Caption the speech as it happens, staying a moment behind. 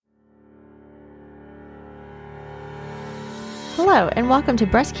Hello, and welcome to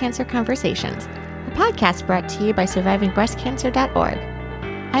Breast Cancer Conversations, a podcast brought to you by SurvivingBreastCancer.org.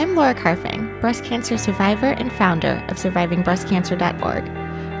 I am Laura Carfing, breast cancer survivor and founder of SurvivingBreastCancer.org,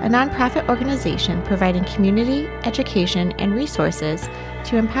 a nonprofit organization providing community, education, and resources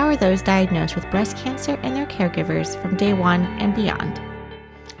to empower those diagnosed with breast cancer and their caregivers from day one and beyond.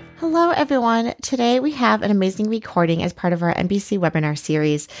 Hello, everyone. Today we have an amazing recording as part of our NBC webinar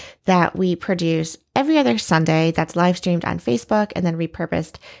series that we produce every other Sunday that's live streamed on Facebook and then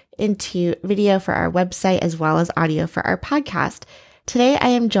repurposed into video for our website as well as audio for our podcast. Today I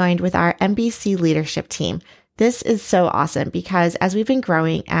am joined with our NBC leadership team. This is so awesome because as we've been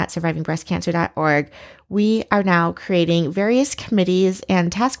growing at SurvivingBreastCancer.org, we are now creating various committees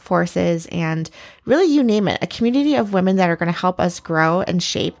and task forces and really, you name it, a community of women that are going to help us grow and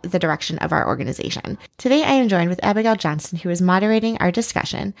shape the direction of our organization. Today, I am joined with Abigail Johnson, who is moderating our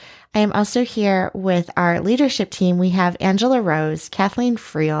discussion. I am also here with our leadership team. We have Angela Rose, Kathleen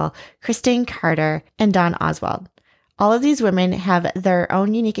Friel, Christine Carter, and Dawn Oswald. All of these women have their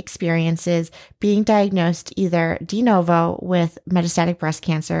own unique experiences being diagnosed either de novo with metastatic breast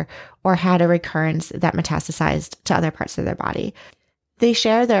cancer or had a recurrence that metastasized to other parts of their body. They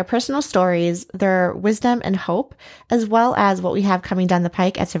share their personal stories, their wisdom and hope, as well as what we have coming down the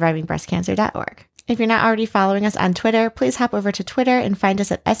pike at SurvivingBreastCancer.org. If you're not already following us on Twitter, please hop over to Twitter and find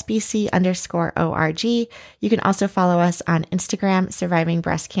us at SBC_ORG. You can also follow us on Instagram,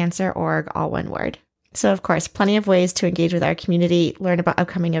 SurvivingBreastCancer.org, all one word. So, of course, plenty of ways to engage with our community, learn about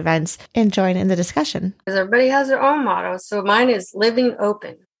upcoming events, and join in the discussion. Because everybody has their own motto. So mine is living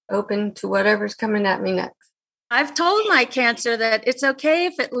open to whatever's coming at me next. I've told my cancer that it's okay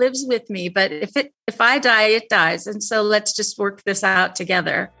if it lives with me, but if I die, it dies. And so let's just work this out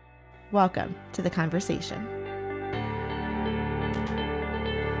together. Welcome to the conversation.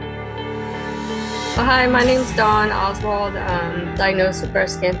 Hi, my name's Dawn Oswald, diagnosed with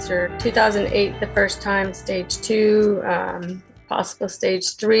breast cancer 2008 the first time, stage 2, possible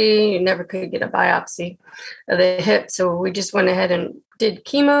stage 3. You never could get a biopsy of the hip, so we just went ahead and did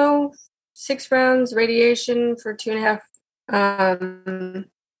chemo, 6 rounds, radiation for 2.5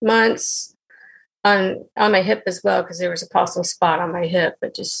 months on my hip as well, because there was a possible spot on my hip,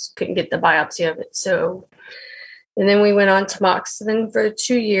 but just couldn't get the biopsy of it. And then we went on tamoxifen for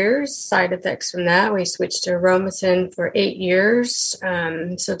 2 years, side effects from that. We switched to Aromasin for 8 years.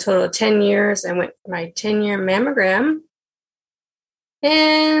 So total of 10 years. I went for my 10-year mammogram.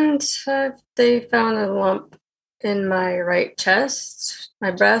 And they found a lump in my right chest,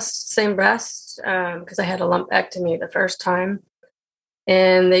 my breast, same breast, because I had a lumpectomy the first time.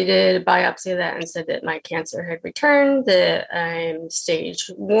 And they did a biopsy of that and said that my cancer had returned, that I'm stage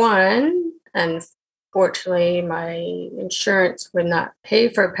 1, and fortunately, my insurance would not pay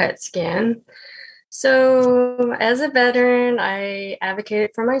for a PET scan. So as a veteran, I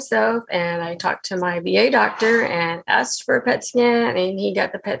advocated for myself and I talked to my VA doctor and asked for a PET scan, and he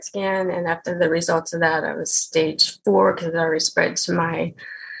got the PET scan. And after the results of that, I was stage 4 because it already spread to my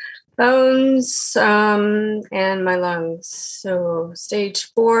bones and my lungs. So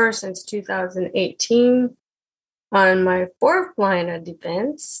stage 4 since 2018. On my 4th line of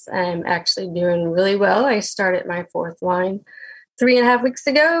defense, I'm actually doing really well. I started my 4th line 3.5 weeks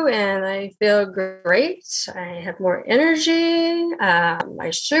ago, and I feel great. I have more energy. My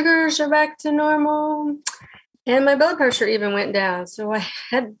sugars are back to normal, and my blood pressure even went down. So I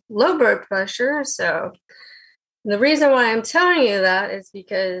had low blood pressure. So the reason why I'm telling you that is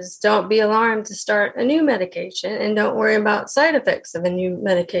because don't be alarmed to start a new medication, and don't worry about side effects of a new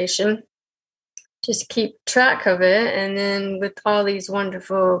medication. Just keep track of it. And then with all these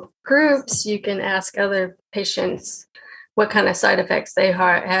wonderful groups, you can ask other patients what kind of side effects they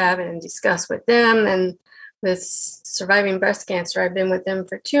have and discuss with them. And with Surviving Breast Cancer, I've been with them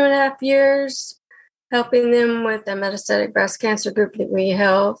for 2.5 years, helping them with a metastatic breast cancer group that we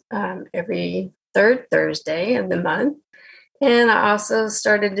held every 3rd Thursday of the month. And I also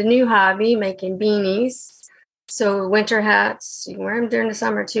started a new hobby, making beanies. So winter hats, you can wear them during the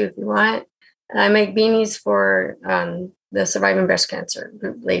summer too if you want. I make beanies for the Surviving Breast Cancer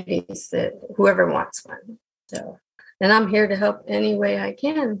group ladies, that whoever wants one. So, and I'm here to help any way I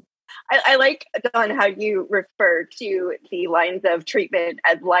can. I like, Dawn, how you refer to the lines of treatment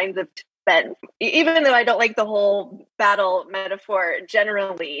as lines of defense. Even though I don't like the whole battle metaphor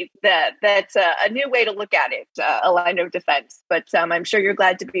generally, that's a new way to look at it, a line of defense. But I'm sure you're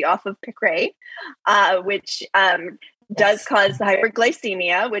glad to be off of Piqray, which does cause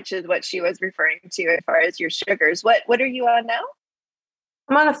hyperglycemia, which is what she was referring to as far as your sugars. What are you on now?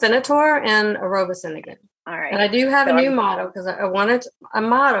 I'm on Afinitor and Aromasin again. All right. And I do have a new motto because I wanted a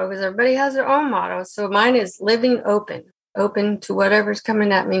motto because everybody has their own motto. So mine is living open. open to whatever's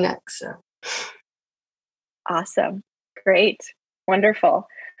coming at me next. So awesome. Great. Wonderful.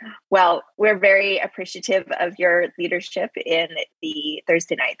 Well, we're very appreciative of your leadership in the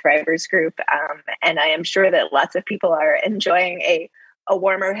Thursday Night Thrivers group. And I am sure that lots of people are enjoying a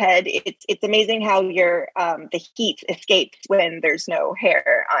warmer head. It's amazing how your the heat escapes when there's no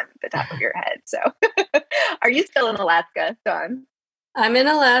hair on the top of your head. So are you still in Alaska, Dawn? I'm in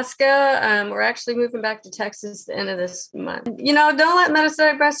Alaska. We're actually moving back to Texas at the end of this month. Don't let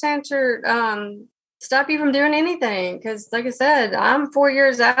metastatic breast cancer stop you from doing anything. Because like I said, I'm 4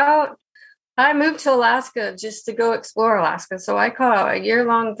 years out. I moved to Alaska just to go explore Alaska. So I call it a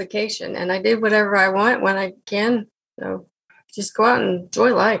year-long vacation, and I did whatever I want when I can. So just go out and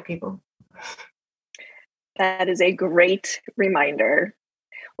enjoy life, people. That is a great reminder.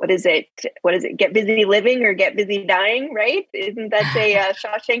 What is it? Get busy living or get busy dying, right? Isn't that a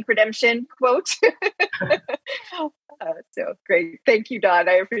Shawshank Redemption quote? So great. Thank you, Dawn.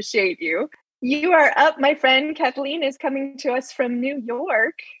 I appreciate you. You are up, my friend. Kathleen is coming to us from New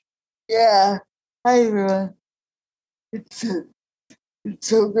York. Yeah. Hi, everyone. It's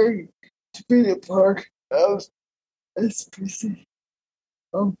so great to be a part of SPC.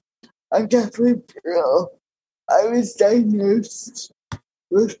 I'm Kathleen Pearl. I was diagnosed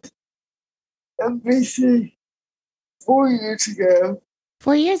with MBC 4 years ago.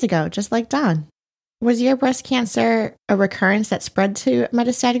 4 years ago, just like Dawn. Was your breast cancer a recurrence that spread to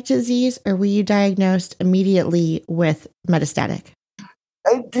metastatic disease, or were you diagnosed immediately with metastatic?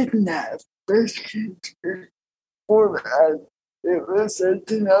 I didn't have breast cancer for that. It was a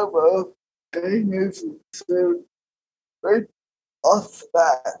de novo diagnosis. So right off the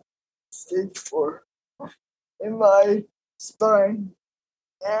bat, stage 4 in my spine.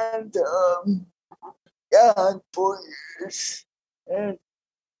 And yeah, 4 years and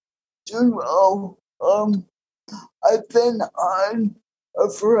doing well. I've been on a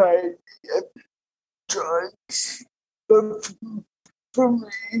variety of drugs, but for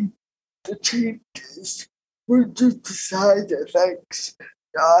me, the changes were just the side effects,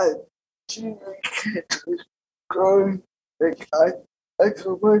 not genetic cancer growing like I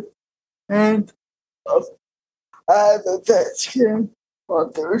covered. And I have a PET scan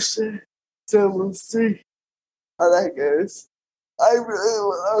on Thursday, so we'll see how that goes. I really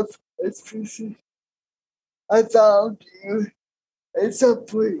love SPC. I found you at some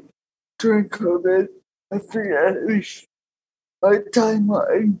point during COVID. I forget at least my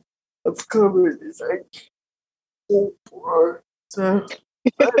timeline of COVID is like 4. So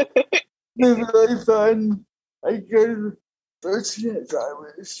it's really fun. I go to Thursday Night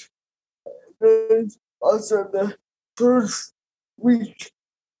Thrivers. Then also the first week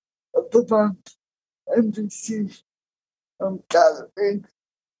of the month, NBC gathering.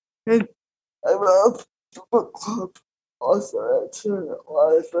 And I love the book club. Also, that's a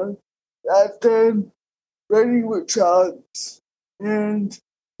lot of fun. I've done running workshops and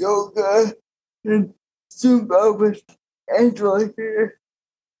yoga and Zumba with Angela here.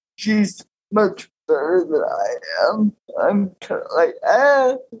 She's much better than I am. I'm kind of like,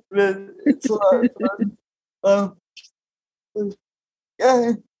 but it's a lot of fun.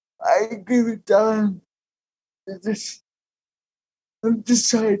 Yeah, I agree with Don. I'm just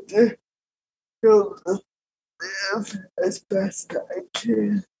trying to live as best I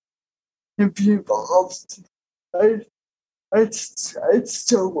can and be involved. I'd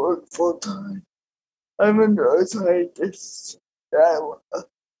still work full time. I'm a neuroscientist.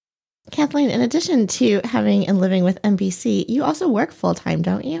 Kathleen, in addition to having and living with MBC, you also work full-time,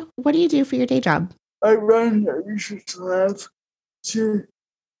 don't you? What do you do for your day job? I run a research lab to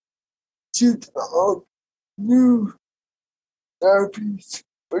develop new therapies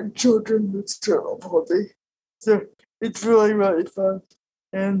for children with cerebral palsy. So it's really, really fun.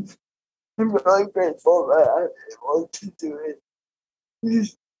 And I'm really grateful that I'm able to do it.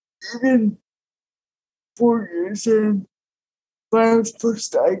 Because even 4 years in, when I was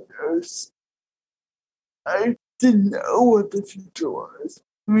first diagnosed, I didn't know what the future was.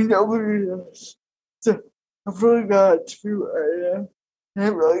 I mean, nobody knows. So I've really got to be where I am. And I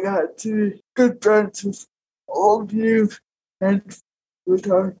really got to be good friends with all of you and with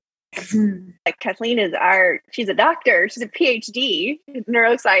our community. Kathleen she's a doctor. She's a PhD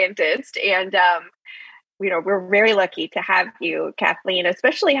neuroscientist. And, we're very lucky to have you, Kathleen,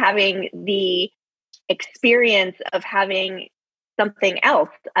 especially having the experience of having something else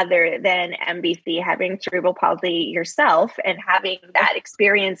other than MBC, having cerebral palsy yourself and having that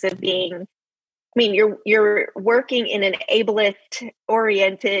experience of being, you're working in an ableist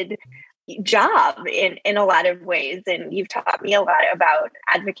oriented job in a lot of ways. And you've taught me a lot about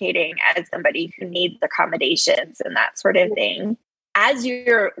advocating as somebody who needs accommodations and that sort of thing. As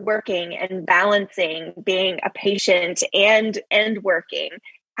you're working and balancing being a patient and working,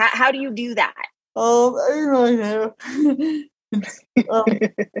 how do you do that? I don't really know.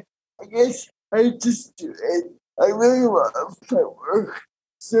 I guess I just do it. I really love my work.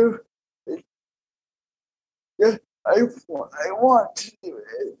 So, yeah, I want to do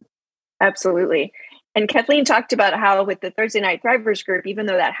it. Absolutely. And Kathleen talked about how with the Thursday Night Thrivers group, even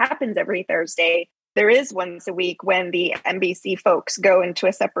though that happens every Thursday, there is once a week when the MBC folks go into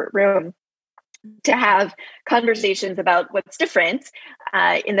a separate room to have conversations about what's different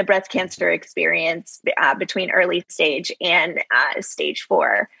in the breast cancer experience between early stage and stage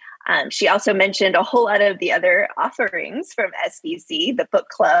 4. She also mentioned a whole lot of the other offerings from SBC, the book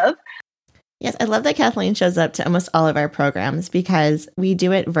club. Yes, I love that Kathleen shows up to almost all of our programs because we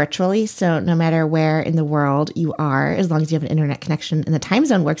do it virtually. So no matter where in the world you are, as long as you have an internet connection and the time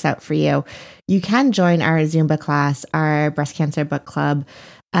zone works out for you, you can join our Zumba class, our breast cancer book club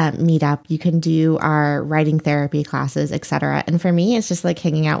meetup. You can do our writing therapy classes, etc. And for me, it's just like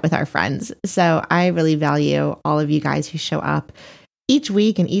hanging out with our friends. So I really value all of you guys who show up each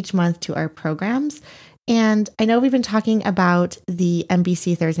week and each month to our programs. And I know we've been talking about the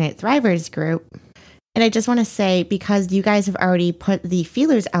MBC Thursday Night Thrivers group. And I just want to say, because you guys have already put the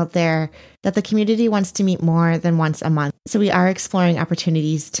feelers out there, that the community wants to meet more than once a month. So we are exploring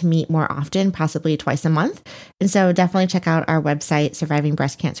opportunities to meet more often, possibly twice a month. And so definitely check out our website,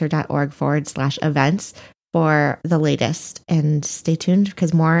 survivingbreastcancer.org/events for the latest. And stay tuned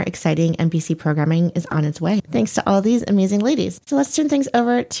because more exciting MBC programming is on its way. Thanks to all these amazing ladies. So let's turn things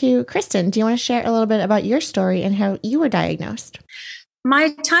over to Kristen. Do you want to share a little bit about your story and how you were diagnosed?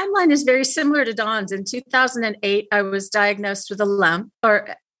 My timeline is very similar to Dawn's. In 2008, I was diagnosed with a lump, or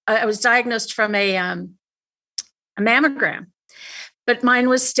I was diagnosed from a mammogram, but mine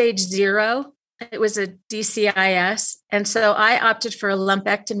was stage 0. It was a DCIS. And so I opted for a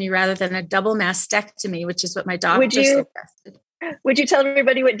lumpectomy rather than a double mastectomy, which is what my doctor suggested. Would you tell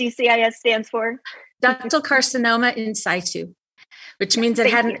everybody what DCIS stands for? Ductal carcinoma in situ, which means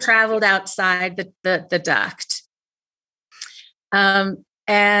it hadn't traveled outside the duct. And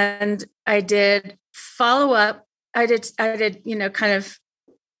I did follow up. I did, kind of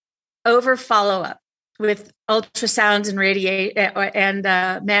over follow up with ultrasounds and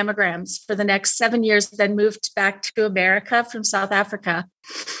mammograms for the next 7 years, then moved back to America from South Africa.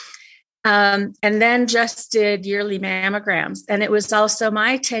 And then just did yearly mammograms. And it was also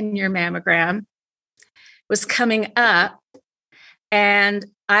my 10-year mammogram was coming up, and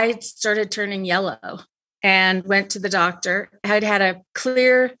I started turning yellow and went to the doctor. I'd had a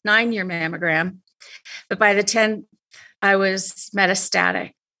clear 9-year mammogram, but by the 10th, I was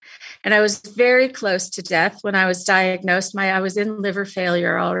metastatic. And I was very close to death when I was diagnosed. I was in liver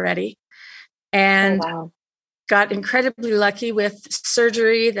failure already, and got incredibly lucky with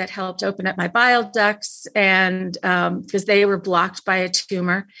surgery that helped open up my bile ducts, and because they were blocked by a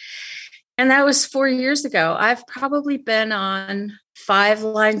tumor. And that was 4 years ago. I've probably been on 5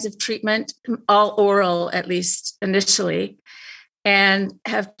 lines of treatment, all oral, at least initially, and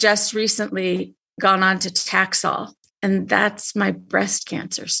have just recently gone on to Taxol. And that's my breast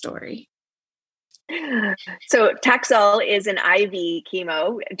cancer story. So Taxol is an IV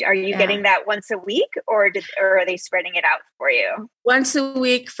chemo. Are you getting that once a week, or are they spreading it out for you? Once a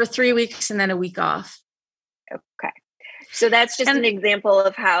week for 3 weeks and then a week off. Okay. So that's just an example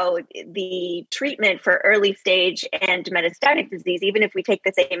of how the treatment for early stage and metastatic disease, even if we take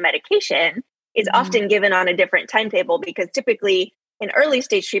the same medication, is often given on a different timetable, because typically in early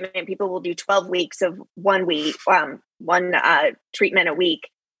stage treatment, people will do 12 weeks of 1 week, one treatment a week.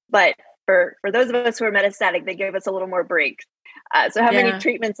 But for those of us who are metastatic, they give us a little more breaks. So how many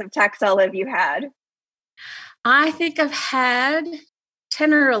treatments of Taxol have you had? I think I've had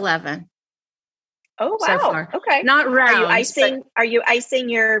 10 or 11. Oh, wow. So far. Okay. Not rounds. Are you icing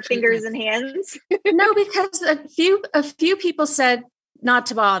your fingers and hands? No, because a few people said not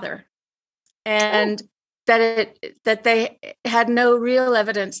to bother. And that they had no real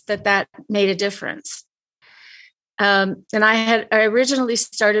evidence that made a difference. And I originally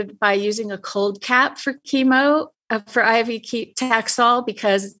started by using a cold cap for chemo, for IV Taxol,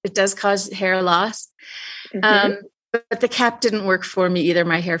 because it does cause hair loss. But the cap didn't work for me either.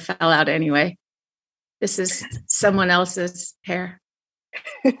 My hair fell out anyway. This is someone else's hair.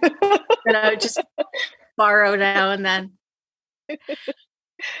 And I would just borrow now and then.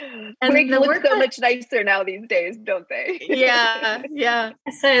 And they look so much nicer now these days, don't they? Yeah.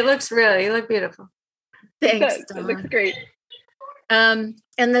 I say it looks you look beautiful. Thanks. It looks great. And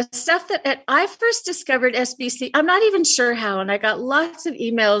the stuff that I first discovered SBC, I'm not even sure how. And I got lots of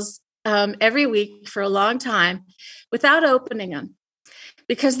emails every week for a long time without opening them,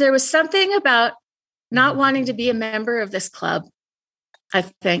 because there was something about not wanting to be a member of this club, I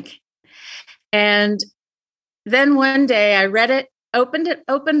think. And then one day I read it,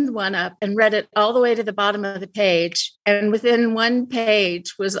 opened one up and read it all the way to the bottom of the page. And within one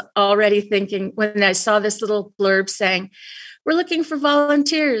page was already thinking, when I saw this little blurb saying, "We're looking for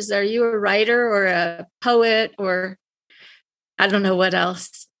volunteers. Are you a writer or a poet or I don't know what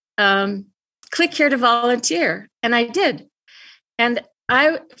else? Click here to volunteer." And I did. And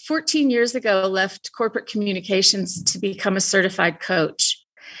I, 14 years ago, left corporate communications to become a certified coach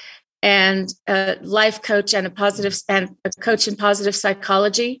and a life coach and a coach in positive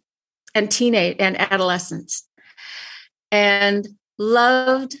psychology and teenage and adolescents, and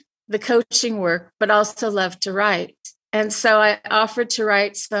loved the coaching work, but also loved to write. And so I offered to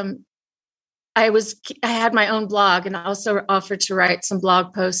write I had my own blog and also offered to write some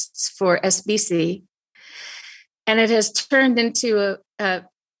blog posts for SBC. And it has turned into a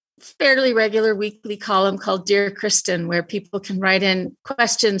fairly regular weekly column called Dear Kristen, where people can write in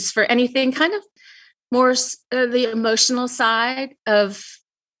questions for anything kind of more the emotional side of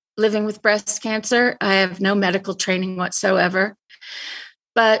living with breast cancer. I have no medical training whatsoever,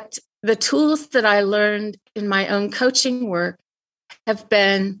 but the tools that I learned in my own coaching work have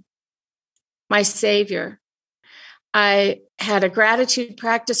been my savior. I had a gratitude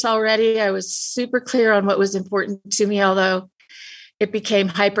practice already. I was super clear on what was important to me, although it became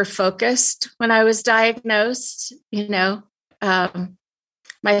hyper-focused when I was diagnosed, my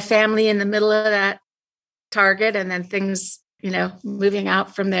family in the middle of that target and then things, moving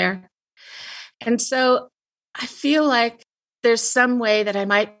out from there. And so I feel like there's some way that I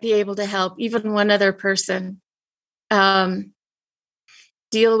might be able to help even one other person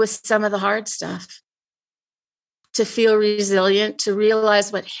deal with some of the hard stuff, to feel resilient, to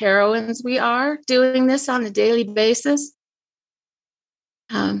realize what heroines we are doing this on a daily basis.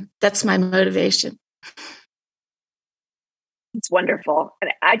 That's my motivation. It's wonderful.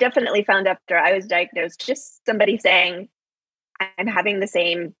 And I definitely found after I was diagnosed, just somebody saying, "I'm having the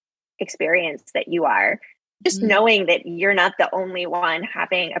same experience that you are." Just knowing that you're not the only one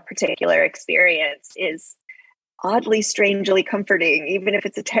having a particular experience is oddly, strangely comforting, even if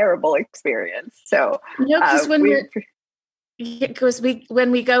it's a terrible experience. So, because when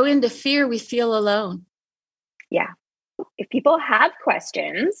we go into fear, we feel alone. Yeah. If people have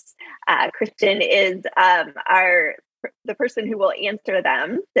questions, Kristen is the person who will answer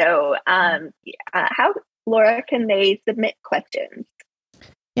them. So, how, Laura, can they submit questions?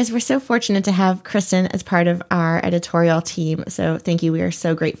 Yes, we're so fortunate to have Kristen as part of our editorial team. So thank you. We are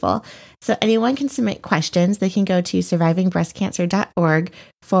so grateful. So anyone can submit questions. They can go to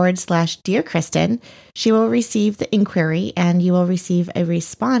survivingbreastcancer.org/Dear Kristen. She will receive the inquiry and you will receive a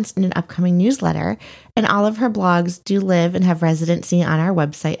response in an upcoming newsletter. And all of her blogs do live and have residency on our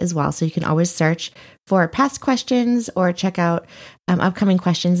website as well. So you can always search for past questions or check out upcoming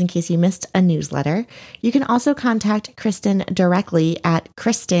questions in case you missed a newsletter. You can also contact Kristen directly at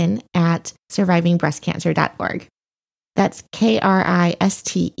kristen@survivingbreastcancer.org. That's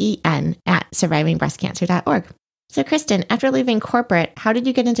KRISTEN @survivingbreastcancer.org. So Kristen, after leaving corporate, how did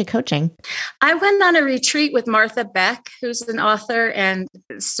you get into coaching? I went on a retreat with Martha Beck, who's an author and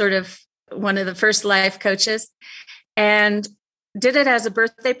sort of one of the first life coaches, and did it as a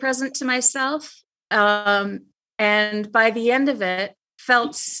birthday present to myself. And by the end of it,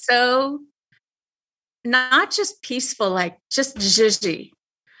 felt so not just peaceful, like just zhuzhy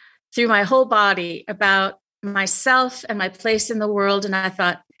through my whole body about myself and my place in the world. And I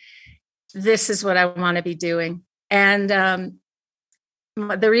thought, this is what I want to be doing. And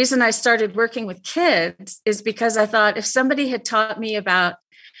the reason I started working with kids is because I thought if somebody had taught me about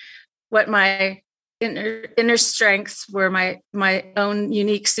what my inner strengths were, my own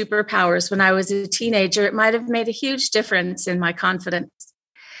unique superpowers when I was a teenager, it might have made a huge difference in my confidence.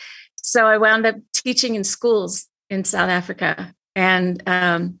 So I wound up teaching in schools in South Africa and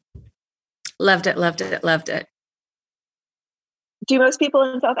loved it. Do most people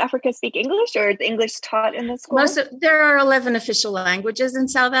in South Africa speak English, or is English taught in the school? There are 11 official languages in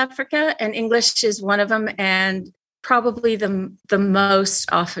South Africa, and English is one of them, and probably the most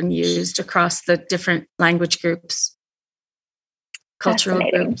often used across the different language groups, cultural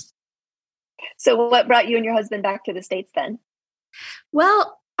groups. So what brought you and your husband back to the States then?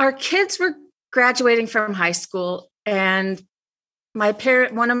 Well, our kids were graduating from high school, and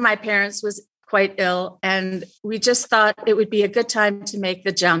one of my parents was quite ill, and we just thought it would be a good time to make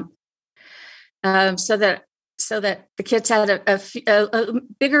the jump, so so that the kids had a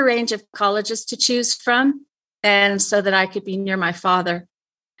bigger range of colleges to choose from, and so that I could be near my father.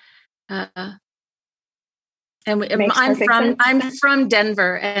 I'm from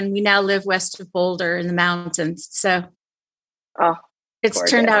Denver, and we now live west of Boulder in the mountains. So it's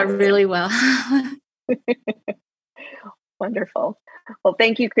gorgeous. Turned out really well. Wonderful. Well,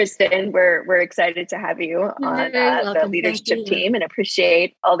 thank you, Kristen. We're excited to have you on the leadership team, and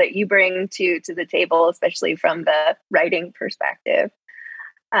appreciate all that you bring to the table, especially from the writing perspective.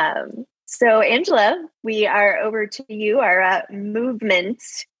 So, Angela, we are over to you, our movement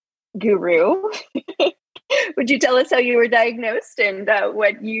guru. Would you tell us how you were diagnosed and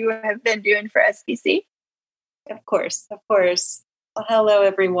what you have been doing for SBC? Of course. Well, hello,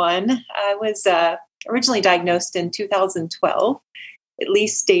 everyone. I was originally diagnosed in 2012, at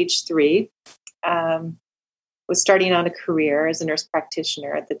least stage 3. Was starting on a career as a nurse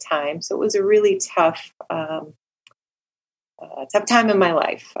practitioner at the time. So it was a really tough time in my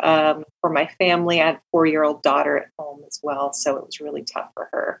life. For my family, I had a 4-year-old daughter at home as well. So it was really tough for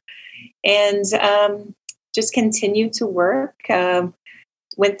her. And just continued to work,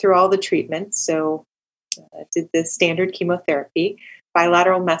 went through all the treatments. So did the standard chemotherapy,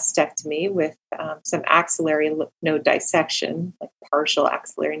 bilateral mastectomy with some axillary node dissection, like partial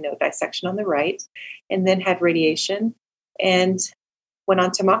axillary node dissection on the right, and then had radiation and went on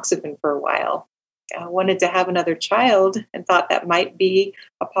tamoxifen for a while. I wanted to have another child and thought that might be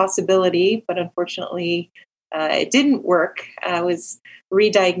a possibility, but unfortunately it didn't work. I was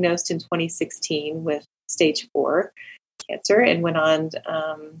re-diagnosed in 2016 with stage 4 cancer and went on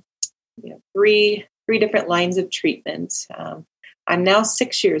three different lines of treatment. I'm now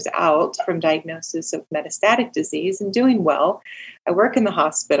 6 years out from diagnosis of metastatic disease and doing well. I work in the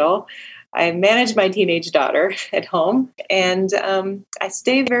hospital. I manage my teenage daughter at home, and I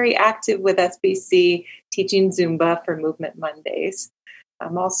stay very active with SBC, teaching Zumba for Movement Mondays.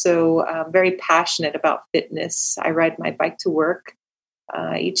 I'm also very passionate about fitness. I ride my bike to work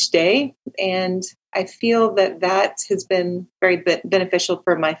each day, and I feel that has been very beneficial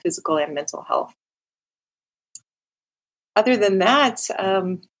for my physical and mental health. Other than that,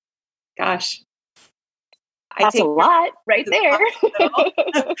 that's a lot right there.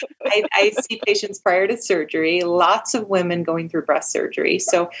 I see patients prior to surgery, lots of women going through breast surgery.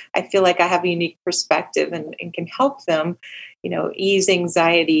 So I feel like I have a unique perspective and can help them, ease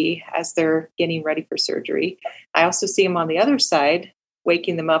anxiety as they're getting ready for surgery. I also see them on the other side,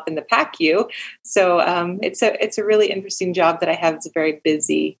 waking them up in the PACU. So it's a really interesting job that I have. It's very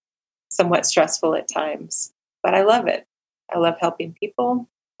busy, somewhat stressful at times, but I love it. I love helping people.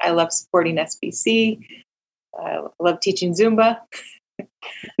 I love supporting SBC. I love teaching Zumba.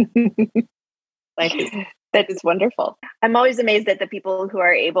 That is wonderful. I'm always amazed at the people who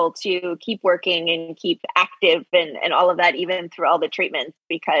are able to keep working and keep active and all of that, even through all the treatments,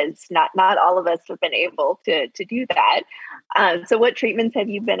 because not all of us have been able to do that. So what treatments have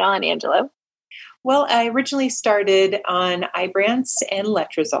you been on, Angela? Well, I originally started on Ibrance and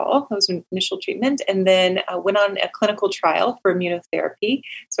Letrozole. That was an initial treatment, and then went on a clinical trial for immunotherapy.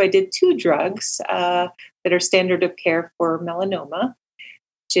 So I did 2 drugs that are standard of care for melanoma,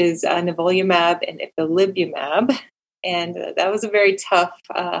 which is nivolumab and ipilimumab. And that was a very tough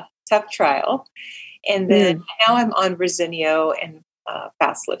trial. And then now I'm on Verzenio and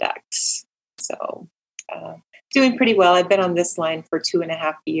Faslodex. So doing pretty well. I've been on this line for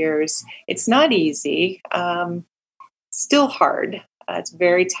 2.5 years. It's not easy. Still hard. It's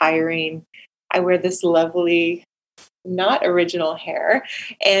very tiring. I wear this lovely, not original hair,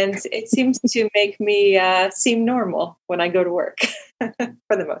 and it seems to make me seem normal when I go to work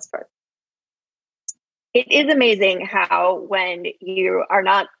for the most part. It is amazing how when you are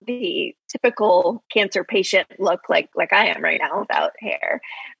not the typical cancer patient look like I am right now without hair,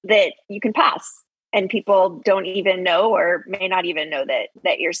 that you can pass. And people don't even know or may not even know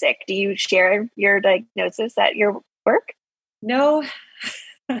that you're sick. Do you share your diagnosis at your work? No,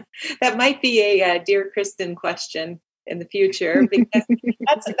 that might be a Dear Kristen question in the future, because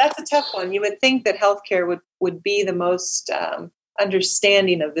that's a tough one. You would think that healthcare would be the most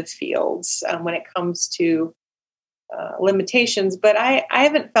understanding of the fields when it comes to limitations, but I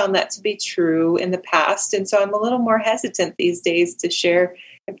haven't found that to be true in the past. And so I'm a little more hesitant these days to share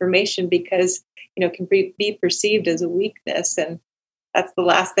information because it can be perceived as a weakness, and that's the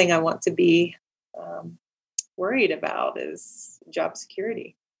last thing I want to be worried about is job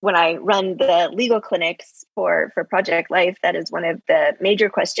security. When I run the legal clinics for Project Life, that is one of the major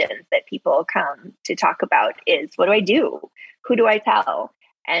questions that people come to talk about is, what do I do? Who do I tell?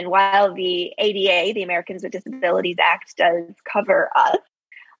 And while the ADA, the Americans with Disabilities Act, does cover us,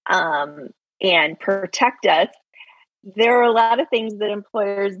 and protect us, there are a lot of things that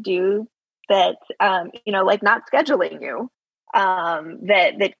employers do that, like not scheduling you,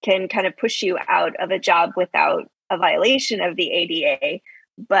 that can kind of push you out of a job without a violation of the ADA.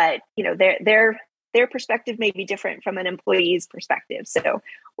 But, their perspective may be different from an employee's perspective. So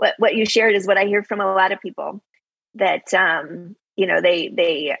what you shared is what I hear from a lot of people, that,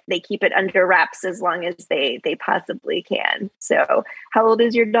 they keep it under wraps as long as they possibly can. So how old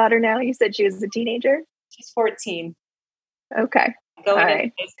is your daughter now? You said she was a teenager? She's 14. Okay. Going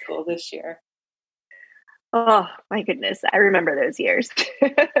into high school this year. Oh my goodness. I remember those years.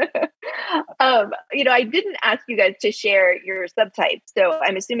 I didn't ask you guys to share your subtype. So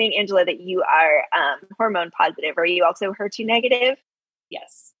I'm assuming, Angela, that you are hormone positive. Are you also HER2 negative?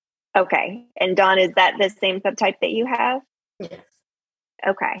 Yes. Okay. And Dawn, is that the same subtype that you have? Yes.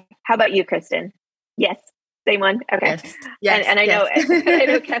 Okay. How about you, Kristen? Yes. Same one. Okay. Yes. And I know, yes. I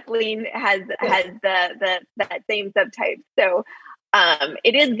know Kathleen has that same subtype. So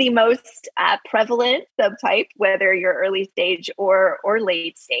it is the most prevalent subtype, whether you're early stage or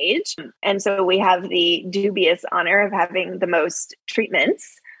late stage. And so we have the dubious honor of having the most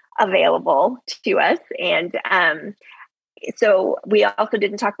treatments available to us. And so we also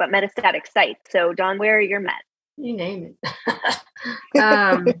didn't talk about metastatic sites. So Dawn, where are your mets? You name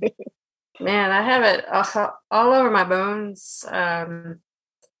it. Man, I have it all over my bones.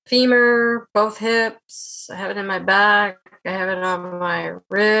 Femur, both hips. I have it in my back. I have it on my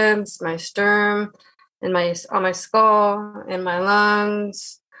ribs, my sternum, and on my skull, and my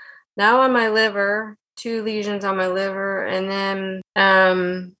lungs. Now on my liver, 2 lesions on my liver, and then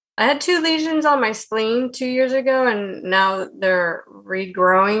I had 2 lesions on my spleen 2 years ago, and now they're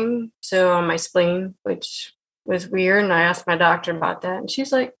regrowing. So on my spleen, which was weird, and I asked my doctor about that, and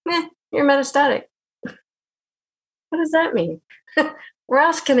she's like, "You're metastatic." What does that mean? Where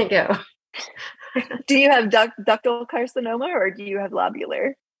else can it go? Do you have ductal carcinoma, or do you have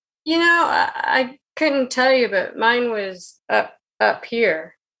lobular? I couldn't tell you, but mine was up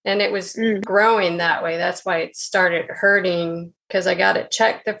here, and it was growing that way. That's why it started hurting, because I got it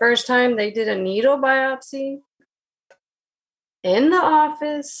checked the first time. They did a needle biopsy in the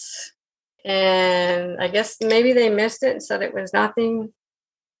office, and I guess maybe they missed it and said it was nothing.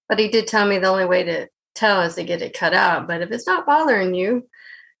 But he did tell me the only way to tell is to get it cut out. But if it's not bothering you,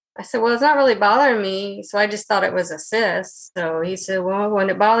 I said, well, it's not really bothering me. So I just thought it was a cyst. So he said, well, when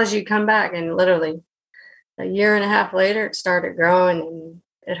it bothers you, come back. And literally a year and a half later, it started growing and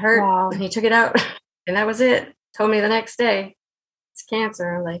it hurt. Wow. And he took it out and that was it. Told me the next day, it's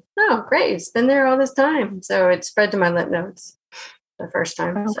cancer. I'm like, oh, great. It's been there all this time. So it spread to my lymph nodes the first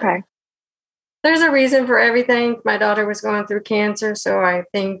time. Okay. So there's a reason for everything. My daughter was going through cancer, so I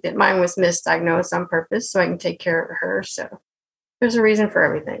think that mine was misdiagnosed on purpose so I can take care of her. So there's a reason for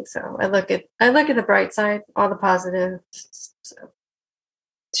everything. So I look at the bright side, all the positives. So.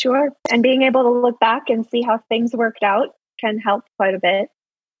 Sure. And being able to look back and see how things worked out can help quite a bit.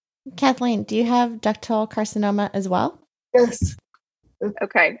 Kathleen, do you have ductal carcinoma as well? Yes.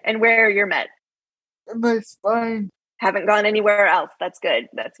 Okay. And where are your mets? My spine. Haven't gone anywhere else. That's good.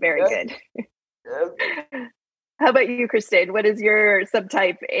 That's very good. How about you, Christine? What is your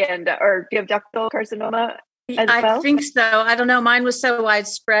subtype, or do you have ductal carcinoma as well? I think so. I don't know. Mine was so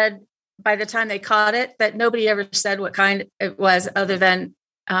widespread by the time they caught it that nobody ever said what kind it was other than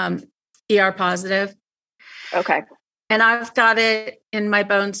ER positive. Okay. And I've got it in my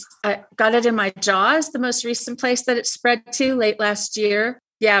bones. I got it in my jaws, the most recent place that it spread to late last year.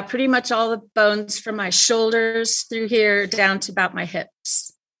 Yeah, pretty much all the bones from my shoulders through here down to about my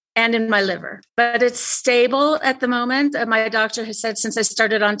hips. And in my liver, but it's stable at the moment. My doctor has said since I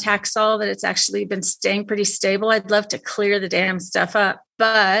started on Taxol that it's actually been staying pretty stable. I'd love to clear the damn stuff up,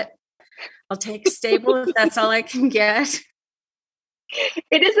 but I'll take stable if that's all I can get.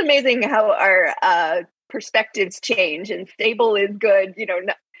 It is amazing how our perspectives change, and stable is good.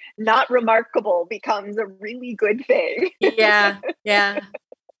 Not remarkable becomes a really good thing. Yeah.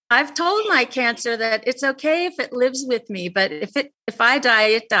 I've told my cancer that it's okay if it lives with me, but if I die,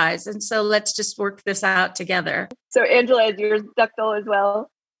 it dies. And so let's just work this out together. So Angela, is yours ductal as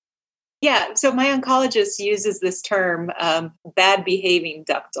well? Yeah. So my oncologist uses this term, bad behaving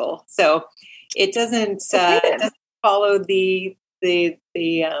ductal. So it doesn't follow the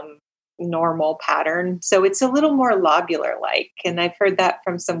normal pattern. So it's a little more lobular like, and I've heard that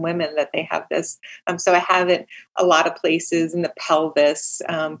from some women that they have this. So I have it a lot of places in the pelvis.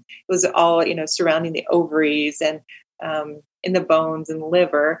 It was all, surrounding the ovaries and in the bones and the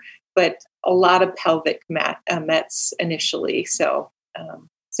liver, but a lot of pelvic mets initially. So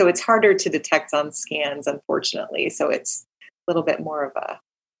it's harder to detect on scans, unfortunately. So it's a little bit more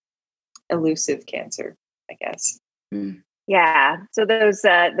of elusive cancer, I guess. Yeah. So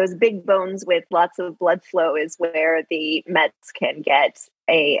those big bones with lots of blood flow is where the Mets can get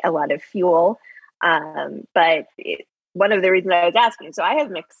a lot of fuel. But one of the reasons I was asking, so I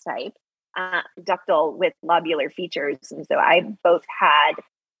have mixed type, ductal with lobular features. And so I both had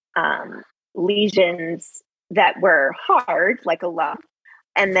lesions that were hard, like a lump,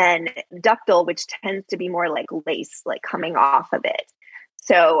 and then ductal, which tends to be more like lace, like coming off of it.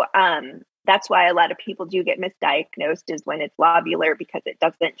 So that's why a lot of people do get misdiagnosed, is when it's lobular, because it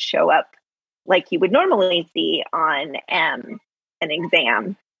doesn't show up like you would normally see on an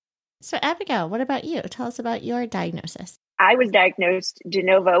exam. So Abigail, what about you? Tell us about your diagnosis. I was diagnosed de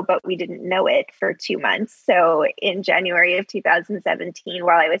novo, but we didn't know it for 2 months. So in January of 2017,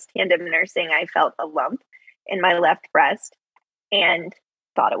 while I was tandem nursing, I felt a lump in my left breast and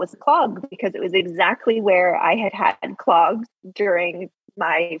thought it was a clog, because it was exactly where I had had clogs during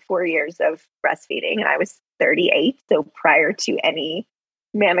my 4 years of breastfeeding. And I was 38, so prior to any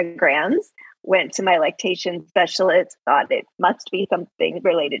mammograms. Went to my lactation specialist, thought it must be something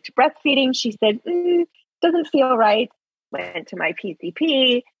related to breastfeeding. She said, doesn't feel right. Went to my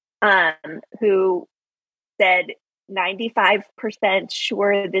PCP, who said 95%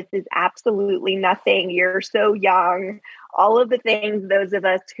 sure this is absolutely nothing. You're so young. All of the things those of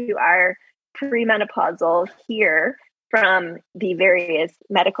us who are premenopausal hear from the various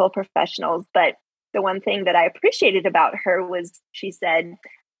medical professionals. But the one thing that I appreciated about her was she said,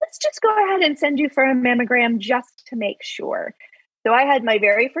 let's just go ahead and send you for a mammogram just to make sure. So I had my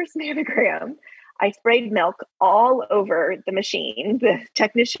very first mammogram. I sprayed milk all over the machine. The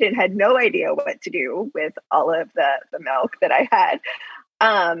technician had no idea what to do with all of the milk that I had.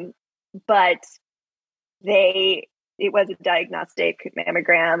 But it was a diagnostic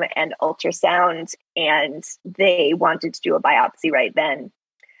mammogram and ultrasound, and they wanted to do a biopsy right then.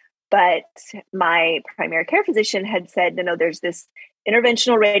 But my primary care physician had said, no, there's this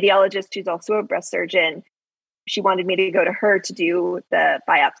interventional radiologist who's also a breast surgeon. She wanted me to go to her to do the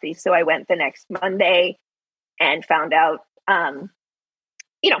biopsy. So I went the next Monday and found out,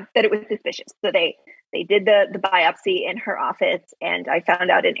 that it was suspicious. So they did the biopsy in her office, and I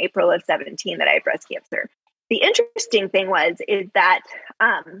found out in April of 17 that I had breast cancer. The interesting thing is that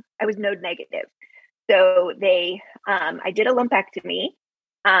I was node negative. So I did a lumpectomy.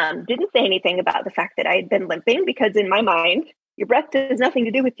 Didn't say anything about the fact that I had been limping, because in my mind, your breast has nothing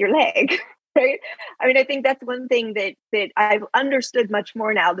to do with your leg, right? I mean, I think that's one thing that I've understood much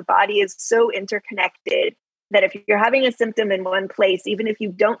more now. The body is so interconnected that if you're having a symptom in one place, even if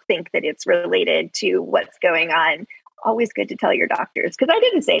you don't think that it's related to what's going on, always good to tell your doctors, because I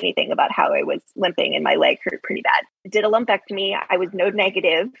didn't say anything about how I was limping and my leg hurt pretty bad. Did a lumpectomy. I was node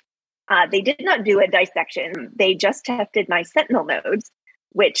negative. They did not do a dissection. They just tested my sentinel nodes,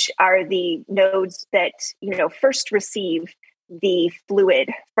 which are the nodes that, first receive the fluid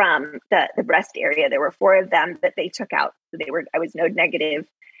from the breast area. There were 4 of them that they took out. So I was node negative,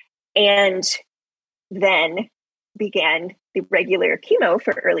 and then began the regular chemo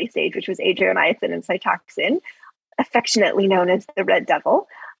for early stage, which was adriamycin and Cytoxan, affectionately known as the Red Devil.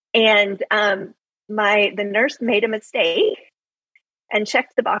 And the nurse made a mistake and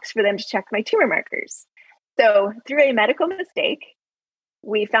checked the box for them to check my tumor markers. So through a medical mistake,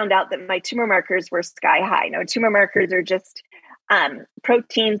 we found out that my tumor markers were sky high. Now, tumor markers are just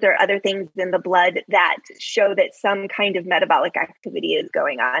proteins or other things in the blood that show that some kind of metabolic activity is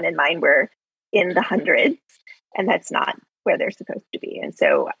going on, and mine were in the hundreds, and that's not where they're supposed to be. And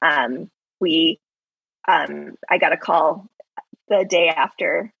so I got a call the day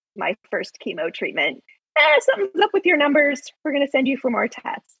after my first chemo treatment. Something's up with your numbers. We're going to send you for more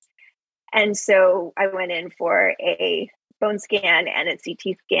tests. And so I went in for a bone scan and a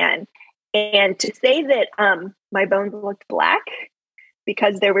CT scan. And to say that my bones looked black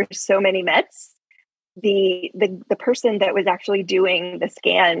because there were so many Mets, the person that was actually doing the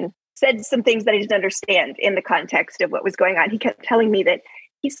scan said some things that I didn't understand in the context of what was going on. He kept telling me that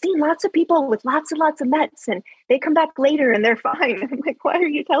he's seen lots of people with lots and lots of Mets, and they come back later and they're fine. I'm like, why are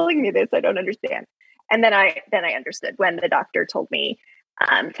you telling me this? I don't understand. And then I understood when the doctor told me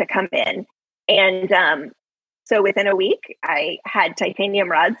to come in. And so within a week, I had titanium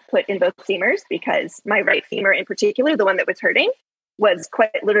rods put in both femurs, because my right femur in particular, the one that was hurting, was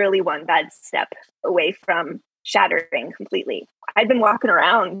quite literally one bad step away from shattering completely. I'd been walking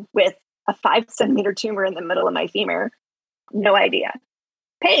around with a 5-centimeter tumor in the middle of my femur. No idea.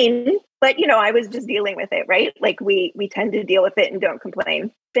 Pain, but I was just dealing with it, right? Like we tend to deal with it and don't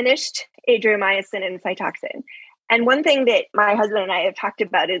complain. Finished adriamycin and Cytoxan. And one thing that my husband and I have talked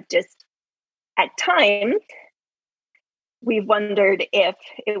about is just at times we've wondered if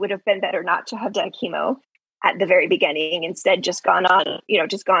it would have been better not to have done chemo at the very beginning, instead just gone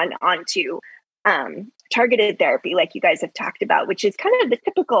on to targeted therapy, like you guys have talked about, which is kind of the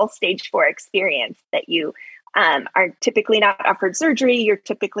typical stage 4 experience, that you are typically not offered surgery. You're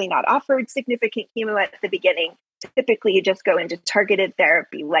typically not offered significant chemo at the beginning. Typically, you just go into targeted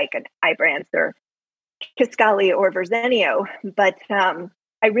therapy like an Ibrance or Kisqali or Verzenio. But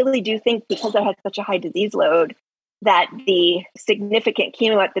I really do think, because I had such a high disease load, that the significant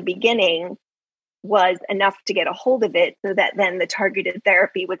chemo at the beginning was enough to get a hold of it, so that then the targeted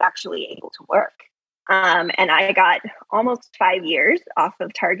therapy was actually able to work. And I got almost 5 years off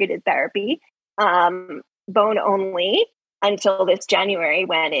of targeted therapy, bone only, until this January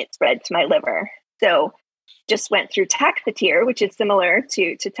when it spread to my liver. So just went through Taxotere, which is similar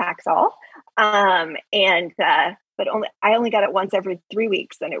to Taxol. But I only got it once every 3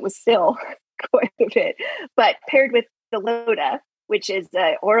 weeks, and it was still quite a bit. But paired with Xeloda, which is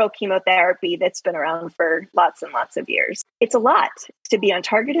an oral chemotherapy that's been around for lots and lots of years. It's a lot to be on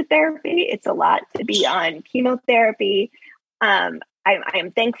targeted therapy. It's a lot to be on chemotherapy. I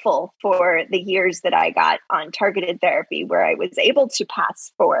am thankful for the years that I got on targeted therapy, where I was able to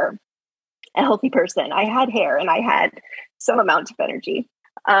pass for a healthy person. I had hair and I had some amount of energy.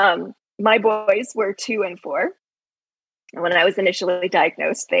 My boys were 2 and 4. And when I was initially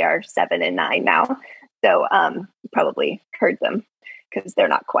diagnosed, they are 7 and 9 now. So you probably heard them, because they're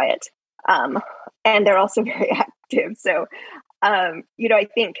not quiet. And they're also very active. So, I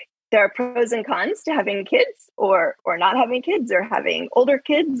think there are pros and cons to having kids or not having kids, or having older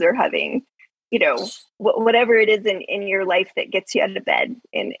kids, or having, whatever it is in your life that gets you out of bed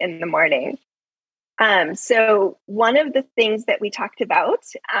in the morning. So one of the things that we talked about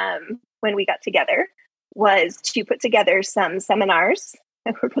when we got together was to put together some seminars.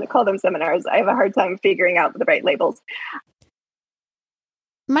 And we're going to call them seminars. I have a hard time figuring out the right labels.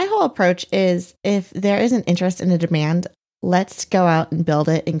 My whole approach is, if there is an interest and a demand, let's go out and build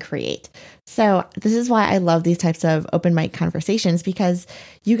it and create. So this is why I love these types of open mic conversations, because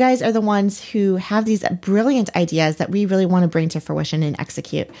you guys are the ones who have these brilliant ideas that we really want to bring to fruition and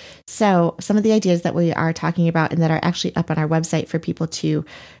execute. So some of the ideas that we are talking about and that are actually up on our website for people to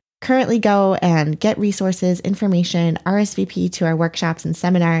currently go and get resources, information, RSVP to our workshops and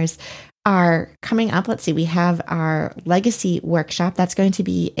seminars are coming up. Let's see, we have our legacy workshop. That's going to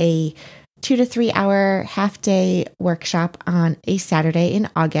be a 2 to 3 hour half day workshop on a Saturday in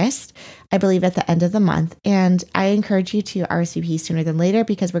August, I believe at the end of the month. And I encourage you to RSVP sooner than later,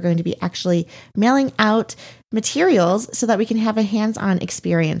 because we're going to be actually mailing out materials so that we can have a hands-on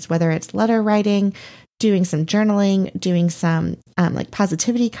experience, whether it's letter writing, doing some journaling, doing some like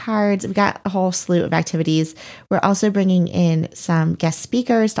positivity cards. We've got a whole slew of activities. We're also bringing in some guest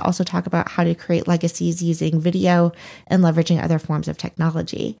speakers to also talk about how to create legacies using video and leveraging other forms of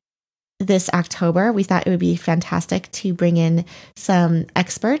technology. This October, we thought it would be fantastic to bring in some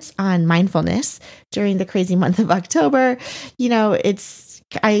experts on mindfulness during the crazy month of October.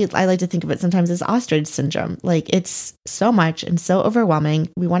 I like to think of it sometimes as ostrich syndrome. Like, it's so much and so overwhelming.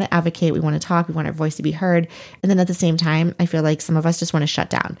 We want to advocate, we want to talk, we want our voice to be heard. And then at the same time, I feel like some of us just want to shut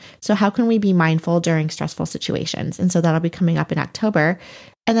down. So how can we be mindful during stressful situations? And so that'll be coming up in October.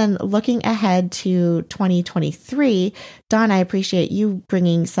 And then looking ahead to 2023, Dawn, I appreciate you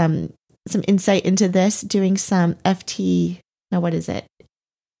bringing some insight into this, doing some EFT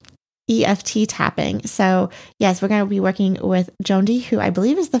tapping. So yes, we're going to be working with Jondi, who I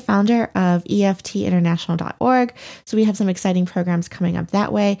believe is the founder of EFTinternational.org. So we have some exciting programs coming up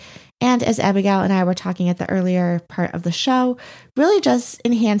that way. And as Abigail and I were talking at the earlier part of the show, really just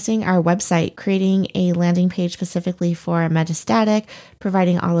enhancing our website, creating a landing page specifically for metastatic,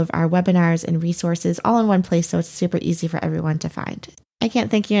 providing all of our webinars and resources all in one place, so it's super easy for everyone to find. I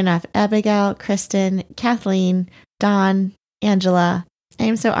can't thank you enough, Abigail, Kristen, Kathleen, Dawn, Angela. I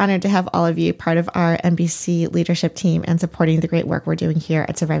am so honored to have all of you part of our MBC leadership team and supporting the great work we're doing here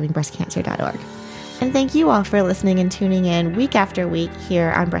at survivingbreastcancer.org. And thank you all for listening and tuning in week after week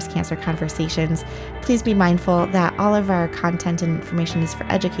here on Breast Cancer Conversations. Please be mindful that all of our content and information is for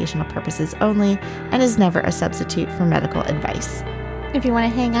educational purposes only and is never a substitute for medical advice. If you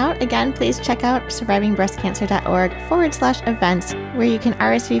want to hang out, again, please check out survivingbreastcancer.org/events, where you can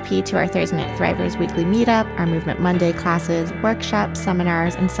RSVP to our Thursday Night Thrivers weekly meetup, our Movement Monday classes, workshops,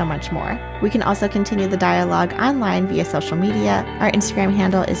 seminars, and so much more. We can also continue the dialogue online via social media. Our Instagram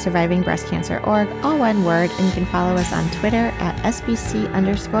handle is survivingbreastcancer.org, all one word, and you can follow us on Twitter at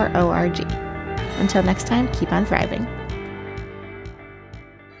SBC_ORG. Until next time, keep on thriving.